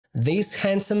This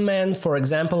handsome man, for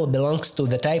example, belongs to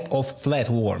the type of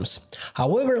flatworms.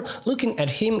 However, looking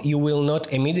at him, you will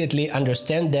not immediately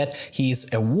understand that he is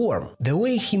a worm. The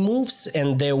way he moves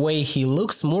and the way he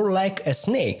looks more like a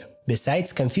snake.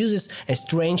 Besides, confuses a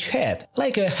strange head,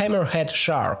 like a hammerhead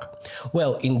shark.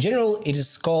 Well, in general, it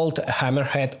is called a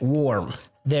hammerhead worm.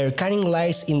 Their cunning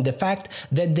lies in the fact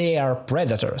that they are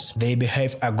predators. They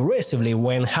behave aggressively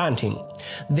when hunting.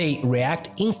 They react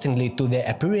instantly to the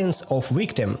appearance of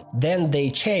victim, then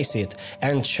they chase it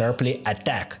and sharply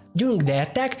attack. During the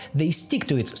attack, they stick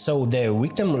to it, so the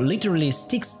victim literally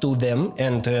sticks to them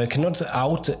and cannot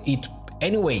out it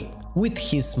anyway. With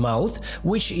his mouth,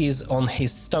 which is on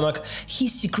his stomach, he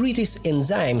secretes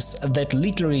enzymes that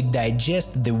literally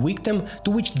digest the victim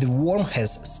to which the worm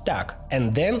has stuck,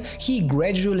 and then he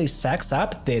gradually sucks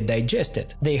up the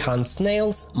digested. They hunt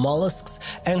snails,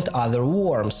 mollusks and other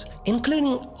worms,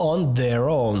 including on their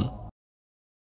own.